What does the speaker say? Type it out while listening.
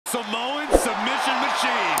Samoan submission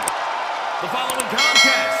machine. The following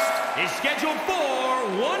contest is scheduled for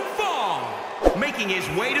one fall. Making his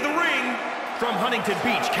way to the ring from Huntington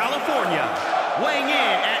Beach, California, weighing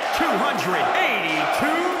in at 282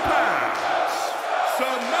 pounds,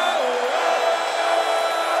 Samoa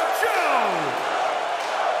Joe.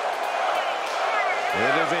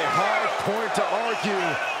 It is a hard point to argue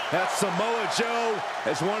that Samoa Joe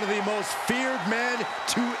is one of the most feared men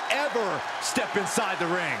to ever step inside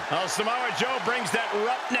the ring. Well, Samoa Joe brings that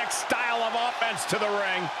roughneck style of offense to the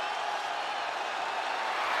ring.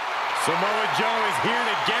 Samoa Joe is here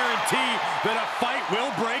to guarantee that a fight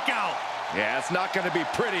will break out. Yeah, it's not going to be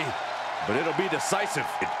pretty, but it'll be decisive.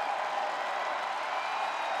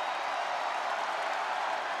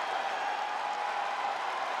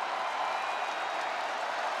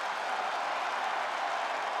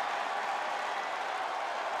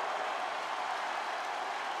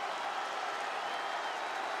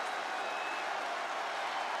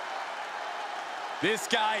 This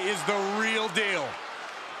guy is the real deal.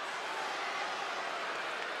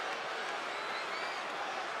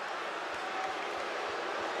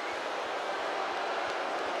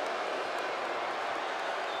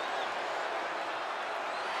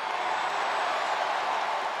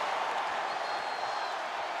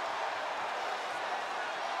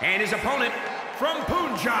 And his opponent from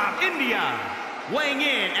Punjab, India, weighing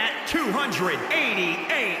in at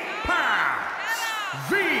 288 pounds,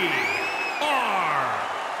 Veer Mahaan.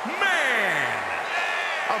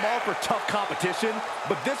 I'm all for tough competition,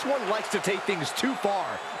 but this one likes to take things too far.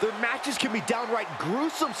 Their matches can be downright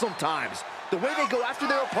gruesome sometimes, the way they go after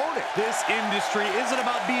their opponent. This industry isn't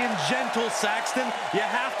about being gentle, Saxton. You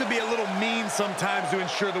have to be a little mean sometimes to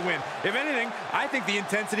ensure the win. If anything, I think the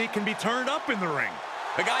intensity can be turned up in the ring.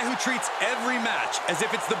 A guy who treats every match as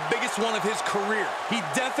if it's the biggest one of his career. He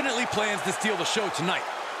definitely plans to steal the show tonight.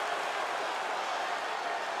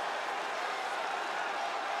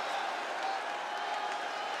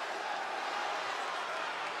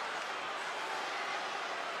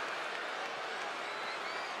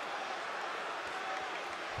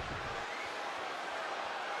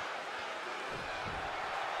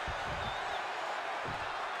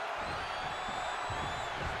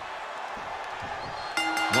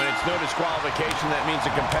 When it's no disqualification, that means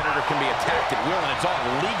a competitor can be attacked at will, and it's all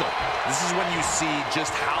legal. This is when you see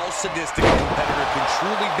just how sadistic a competitor can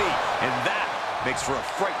truly be, and that makes for a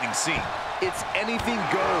frightening scene. It's anything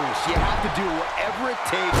goes. You have to do whatever it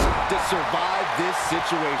takes to survive this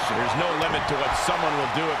situation. There's no limit to what someone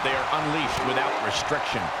will do if they are unleashed without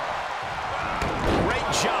restriction. Great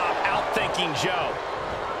job outthinking Joe.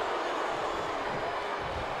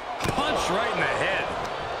 Punch right in the head.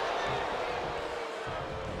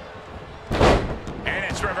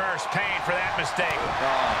 Reverse pain for that mistake.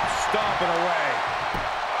 Oh, stomping away.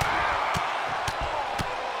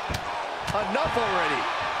 Enough already.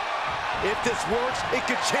 If this works, it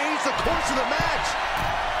could change the course of the match.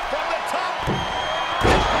 From the top.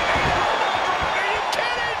 Are you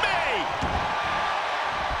kidding me?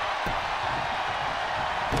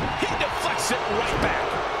 He deflects it right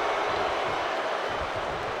back.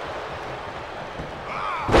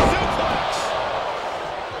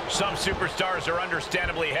 Some superstars are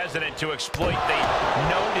understandably hesitant to exploit the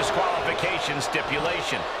no disqualification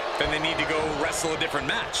stipulation. Then they need to go wrestle a different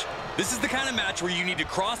match. This is the kind of match where you need to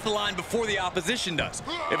cross the line before the opposition does.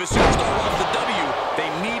 If a superstar wants the W, they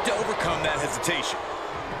need to overcome that hesitation.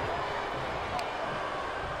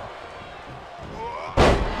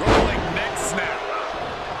 Rolling neck snap.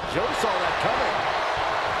 Joe saw that coming.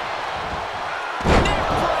 Neck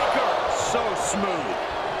breaker. So smooth.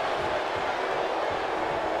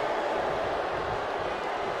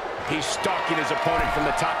 He's stalking his opponent from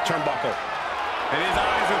the top turnbuckle. And his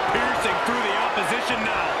eyes are piercing through the opposition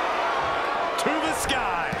now. To the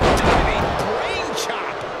sky. Diving brain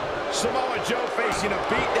chop. Samoa Joe facing a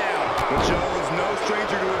beatdown. But Joe is no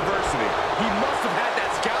stranger to adversity. He must have had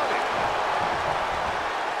that scouted.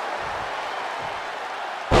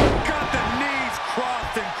 Got the knees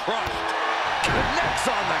crossed and crushed. Connects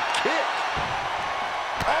on the kick.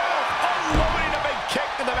 Oh, unloading a big kick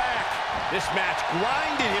to the back. This match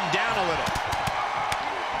grinded him down a little.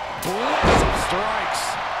 Lots of strikes.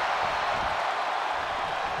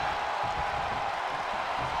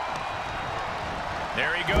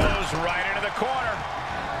 There he goes, right into the corner.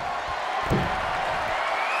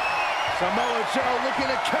 Samoa Joe looking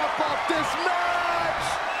to cap off this match.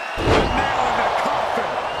 The nail in the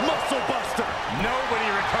coffin. Muscle buster. Nobody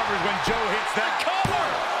recovers when Joe hits that cover.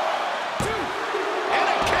 And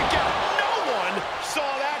a kick out. No one saw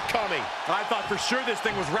that coming. I thought for sure this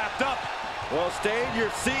thing was wrapped up. Well, stay in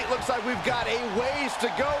your seat. Looks like we've got a ways to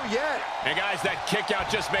go yet. And guys, that kick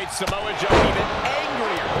out just made Samoa Joe even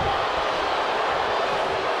angrier.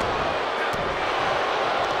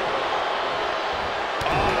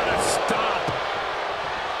 Oh, the stomp.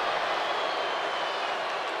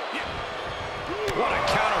 What a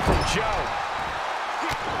counter from Joe.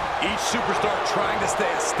 Each superstar trying to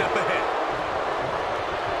stay a step ahead.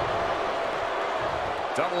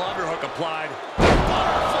 Double underhook applied.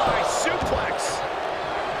 Butterfly suplex.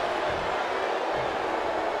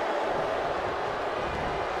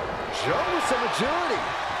 Joe with some agility.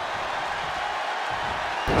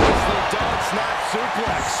 It's the dog snap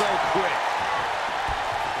suplex. So quick.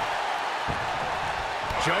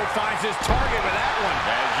 Joe finds his target with that one.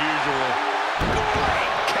 As usual.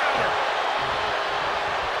 Great counter.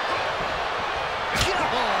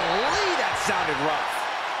 Golly, that sounded rough.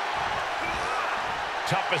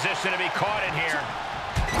 Tough position to be caught in here.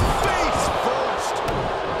 Face first.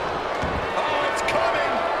 Oh, it's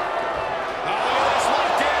coming. Oh, look at this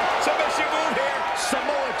locked in. Submission move here.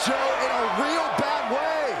 Samoa Joe in a real bad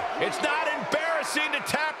way. It's not embarrassing to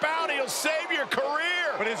tap out. He'll save your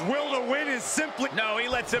career. But his will to win is simply... No, he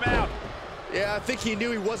lets him out. Yeah, I think he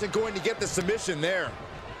knew he wasn't going to get the submission there.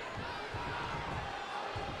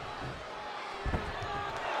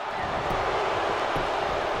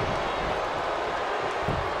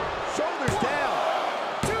 Shoulders down.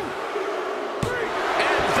 2, 3.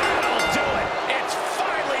 And that'll do it. It's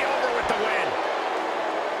finally over with the win.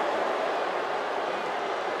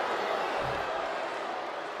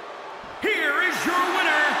 Here is your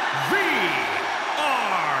winner, Veer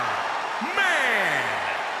Mahaan.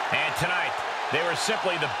 And tonight, they were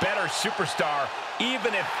simply the better superstar,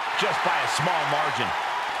 even if just by a small margin.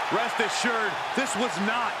 Rest assured, this was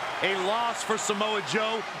not a loss for Samoa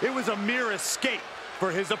Joe. It was a mere escape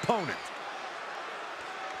for his opponent.